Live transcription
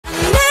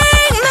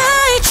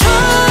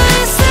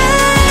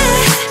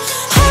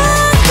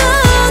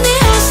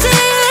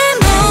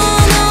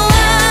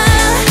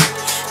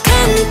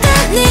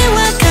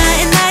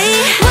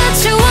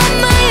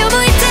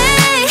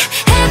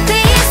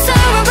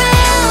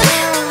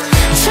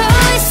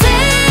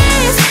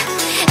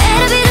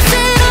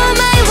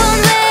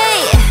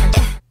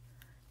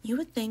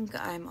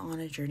I'm on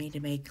a journey to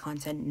make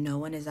content no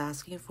one is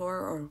asking for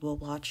or will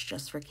watch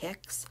just for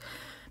kicks.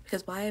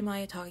 Because why am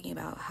I talking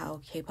about how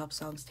K-pop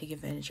songs take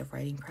advantage of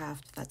writing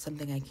craft? That's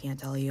something I can't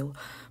tell you,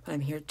 but I'm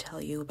here to tell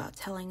you about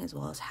telling as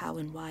well as how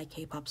and why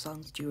K-pop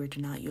songs do or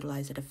do not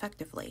utilize it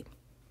effectively.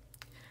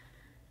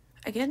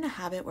 I get in a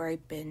habit where I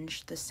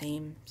binge the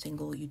same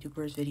single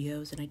YouTuber's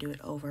videos and I do it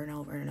over and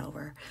over and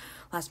over.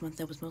 Last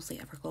month it was mostly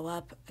Ever Glow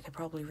Up. I could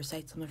probably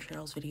recite some of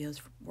Cheryl's videos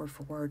word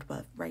for word,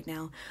 but right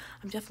now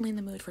I'm definitely in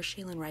the mood for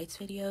Shaylin Wright's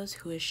videos.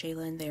 Who is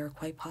Shaylin? They are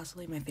quite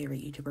possibly my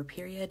favorite YouTuber,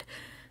 period.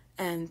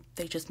 And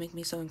they just make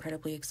me so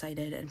incredibly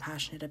excited and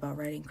passionate about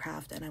writing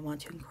craft, and I want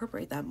to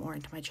incorporate that more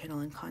into my channel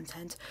and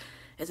content.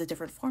 It's a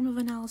different form of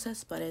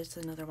analysis, but it's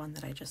another one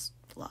that I just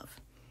love.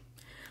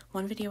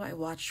 One video I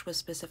watched was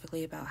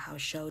specifically about how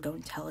show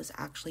don't tell is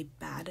actually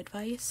bad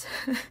advice,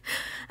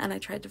 and I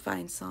tried to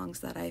find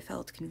songs that I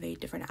felt conveyed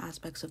different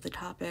aspects of the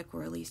topic,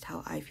 or at least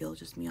how I feel,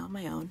 just me on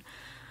my own.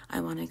 I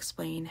want to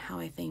explain how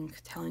I think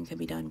telling can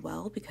be done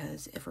well,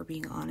 because if we're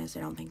being honest, I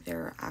don't think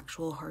there are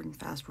actual hard and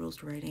fast rules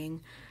to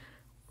writing,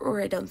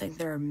 or I don't think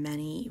there are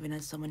many, even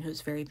as someone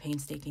who's very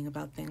painstaking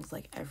about things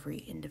like every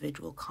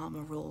individual comma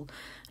rule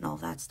and all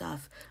that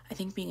stuff. I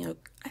think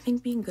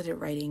being good at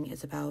writing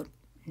is about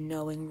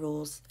knowing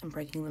rules and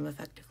breaking them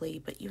effectively,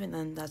 but even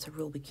then, that's a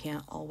rule we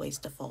can't always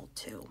default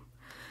to.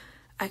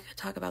 I could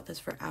talk about this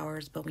for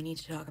hours, but we need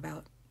to talk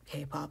about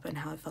K-pop and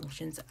how it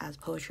functions as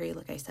poetry.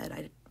 Like I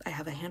said, I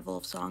have a handful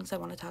of songs I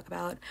want to talk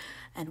about,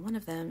 and one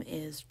of them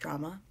is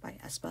Drama by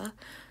aespa.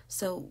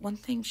 So one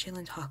thing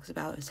Shaylin talks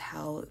about is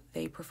how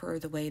they prefer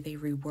the way they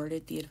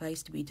reworded the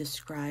advice to be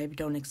describe,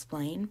 don't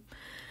explain.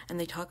 And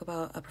they talk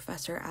about a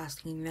professor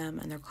asking them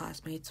and their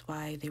classmates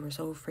why they were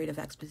so afraid of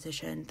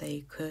exposition.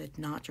 They could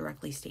not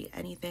directly state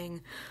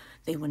anything.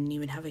 They wouldn't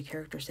even have a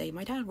character say,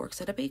 my dad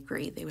works at a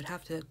bakery. They would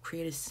have to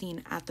create a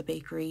scene at the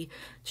bakery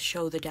to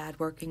show the dad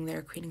working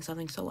there, creating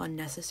something so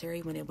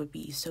unnecessary when it would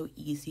be so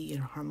easy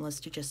and harmless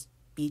to just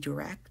be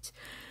direct.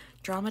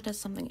 Drama does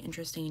something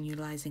interesting in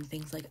utilizing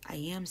things like I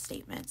am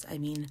statements. I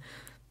mean,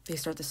 they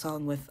start the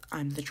song with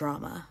I'm the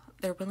drama.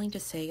 They're willing to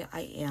say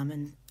I am,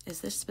 and is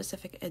this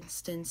specific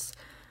instance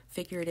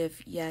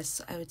figurative?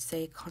 Yes, I would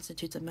say it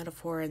constitutes a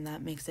metaphor, and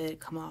that makes it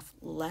come off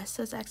less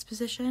as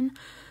exposition,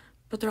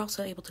 but they're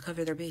also able to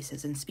cover their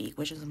bases and speak,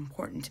 which is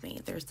important to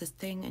me. There's this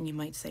thing, and you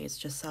might say it's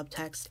just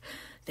subtext,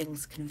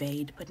 things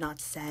conveyed but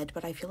not said,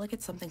 but I feel like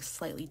it's something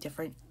slightly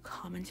different,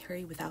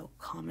 commentary without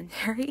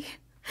commentary.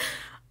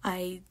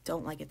 I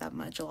don't like it that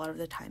much a lot of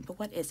the time, but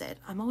what is it?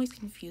 I'm always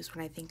confused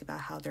when I think about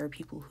how there are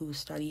people who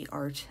study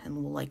art and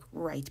will like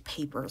write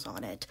papers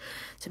on it.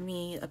 To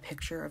me, a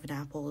picture of an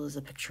apple is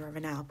a picture of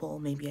an apple.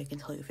 Maybe I can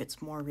tell you if it's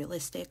more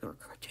realistic or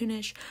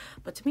cartoonish,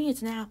 but to me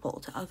it's an apple.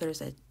 To others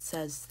it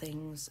says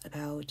things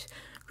about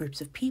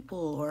groups of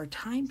people or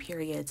time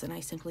periods, and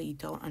I simply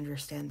don't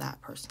understand that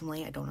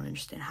personally. I don't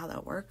understand how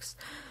that works.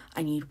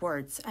 I need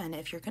words, and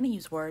if you're going to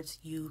use words,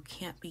 you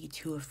can't be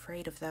too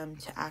afraid of them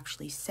to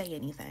actually say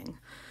anything.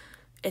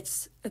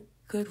 It's a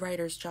good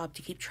writer's job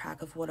to keep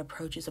track of what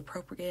approach is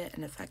appropriate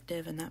and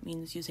effective, and that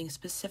means using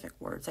specific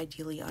words,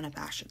 ideally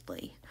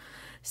unabashedly.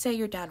 Say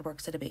your dad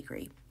works at a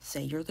bakery.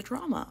 Say you're the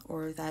drama,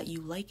 or that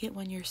you like it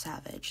when you're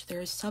savage.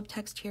 There is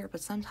subtext here, but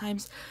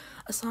sometimes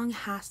a song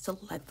has to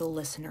let the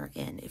listener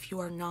in. If you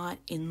are not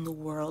in the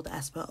world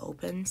aespa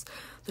opens,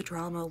 the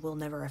drama will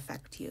never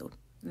affect you.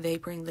 They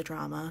bring the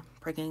drama,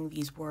 bringing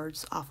these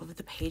words off of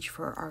the page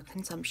for our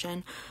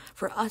consumption,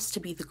 for us to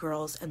be the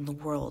girls and the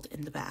world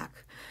in the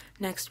back.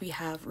 Next, we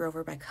have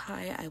Rover by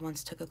Kai. I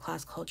once took a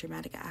class called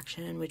Dramatic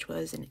Action, which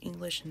was an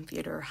English and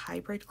theater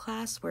hybrid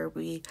class where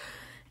we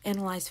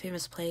analyzed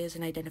famous plays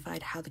and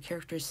identified how the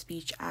character's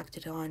speech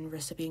acted on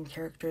recipient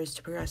characters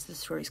to progress the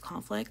story's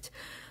conflict.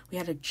 We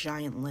had a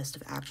giant list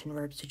of action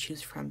verbs to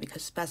choose from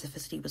because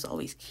specificity was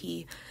always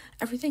key.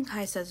 Everything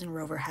Kai says in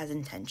Rover has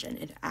intention.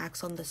 It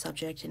acts on the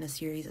subject in a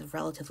series of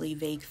relatively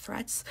vague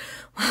threats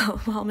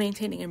while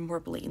maintaining a more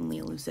blatantly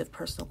elusive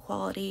personal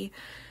quality,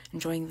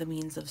 enjoying the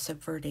means of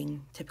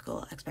subverting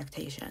typical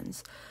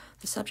expectations.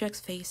 The subject's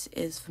face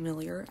is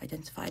familiar,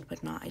 identified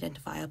but not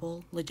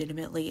identifiable,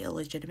 legitimately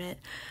illegitimate,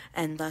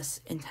 and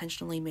thus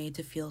intentionally made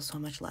to feel so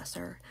much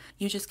lesser.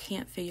 You just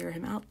can't figure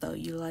him out, though,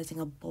 utilizing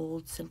a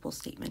bold, simple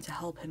statement to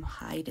help him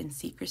hide in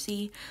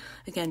secrecy.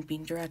 Again,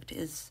 being direct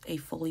is a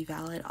fully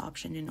valid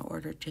option in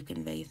order to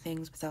convey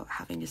things without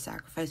having to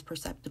sacrifice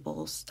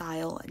perceptible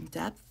style and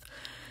depth.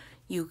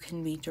 You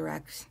can be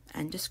direct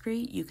and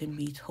discreet. You can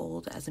be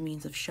told as a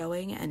means of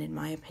showing, and in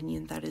my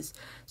opinion, that is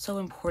so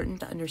important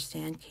to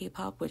understand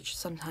K-pop, which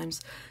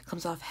sometimes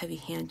comes off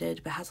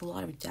heavy-handed, but has a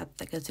lot of depth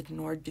that gets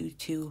ignored due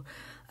to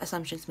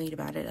assumptions made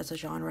about it as a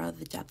genre.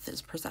 The depth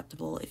is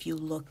perceptible if you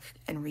look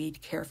and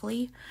read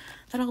carefully.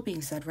 That all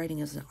being said, writing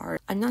is an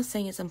art. I'm not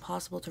saying it's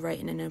impossible to write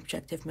in an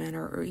objective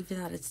manner, or even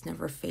that it's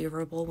never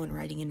favorable when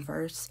writing in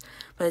verse,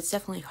 but it's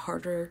definitely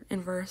harder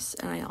in verse,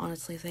 and I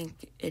honestly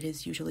think it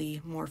is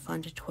usually more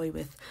fun to toy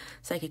with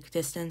psychic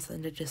distance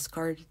experience than to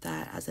discard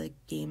that as a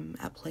game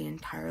at play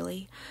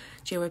entirely.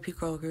 JYP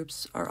girl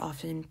groups are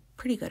often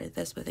pretty good at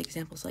this, with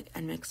examples like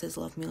Nmixx's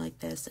Love Me Like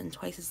This and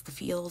Twice's The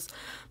Feels,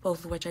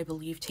 both of which I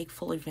believe take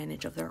full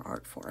advantage of their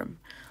art form.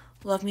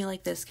 Love Me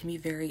Like This can be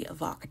very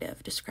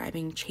evocative,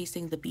 describing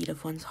chasing the beat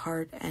of one's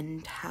heart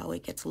and how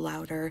it gets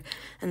louder,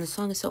 and the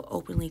song is so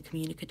openly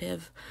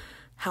communicative.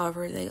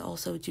 However, they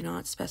also do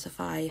not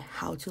specify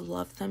how to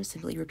love them,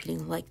 simply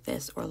repeating like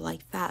this or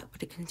like that,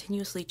 but it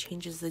continuously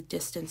changes the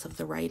distance of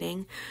the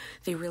writing.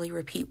 They really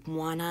repeat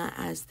wanna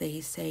as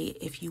they say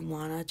if you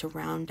wanna to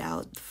round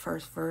out the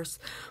first verse,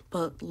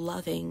 but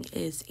loving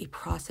is a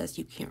process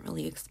you can't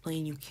really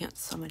explain, you can't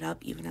sum it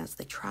up even as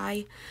they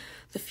try.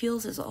 The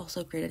Feels is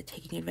also great at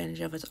taking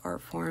advantage of its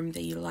art form. They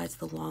utilize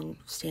the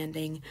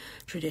long-standing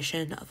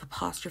tradition of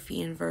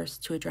apostrophe in verse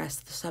to address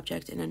the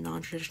subject in a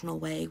non-traditional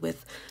way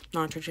with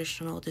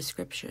non-traditional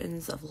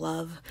descriptions of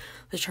love.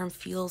 The term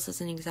feels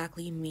doesn't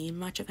exactly mean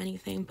much of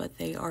anything, but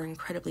they are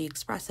incredibly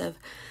expressive,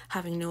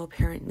 having no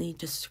apparent need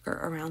to skirt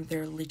around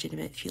their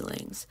legitimate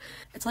feelings.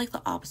 It's like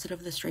the opposite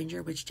of The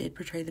Stranger, which did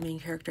portray the main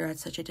character at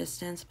such a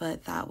distance,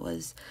 but that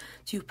was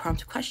to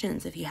prompt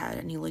questions if he had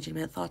any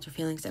legitimate thoughts or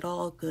feelings at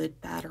all, good,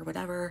 bad, or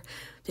whatever.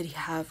 Did he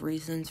have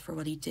reasons for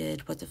what he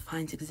did? What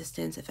defines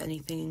existence, if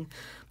anything,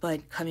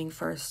 but coming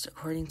first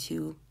according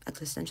to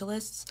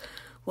existentialists?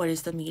 What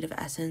is the meat of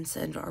essence,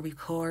 and are we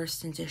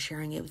coerced into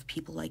sharing it with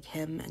people like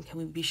him, and can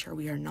we be sure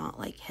we are not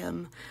like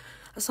him?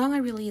 A song I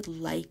really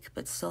like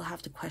but still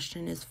have to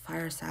question is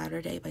Fire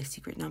Saturday by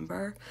Secret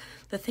Number.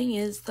 The thing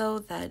is, though,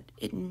 that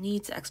it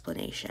needs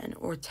explanation,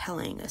 or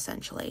telling,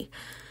 essentially.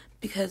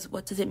 Because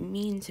what does it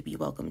mean to be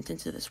welcomed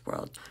into this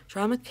world?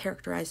 Drama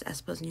characterized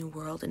aespa's new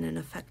world in an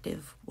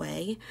effective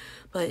way,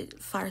 but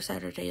Fire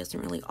Saturday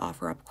doesn't really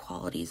offer up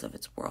qualities of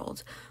its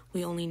world.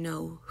 We only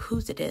know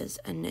whose it is,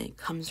 and it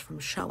comes from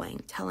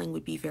showing. Telling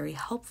would be very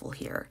helpful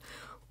here.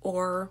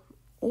 Or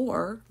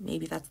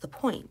maybe that's the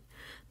point.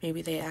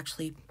 Maybe they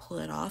actually pull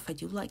it off. I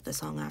do like the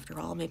song after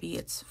all. Maybe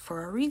it's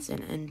for a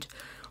reason, and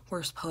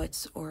worse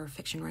poets or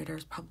fiction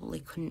writers probably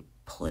couldn't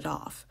pull it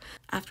off.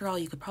 After all,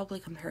 you could probably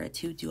compare it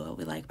to Do What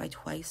We Like by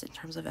Twice in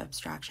terms of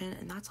abstraction,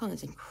 and that song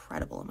is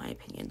incredible in my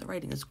opinion. The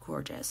writing is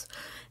gorgeous.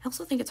 I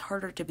also think it's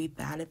harder to be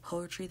bad at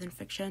poetry than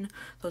fiction,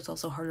 though it's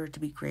also harder to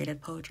be great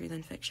at poetry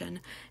than fiction.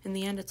 In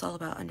the end, it's all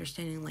about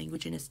understanding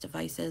language and its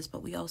devices,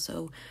 but we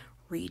also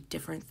read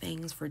different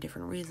things for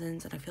different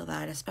reasons, and I feel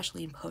that,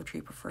 especially in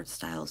poetry, preferred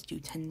styles do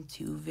tend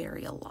to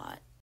vary a lot.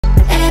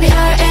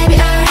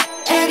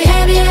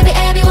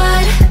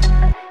 Everyone.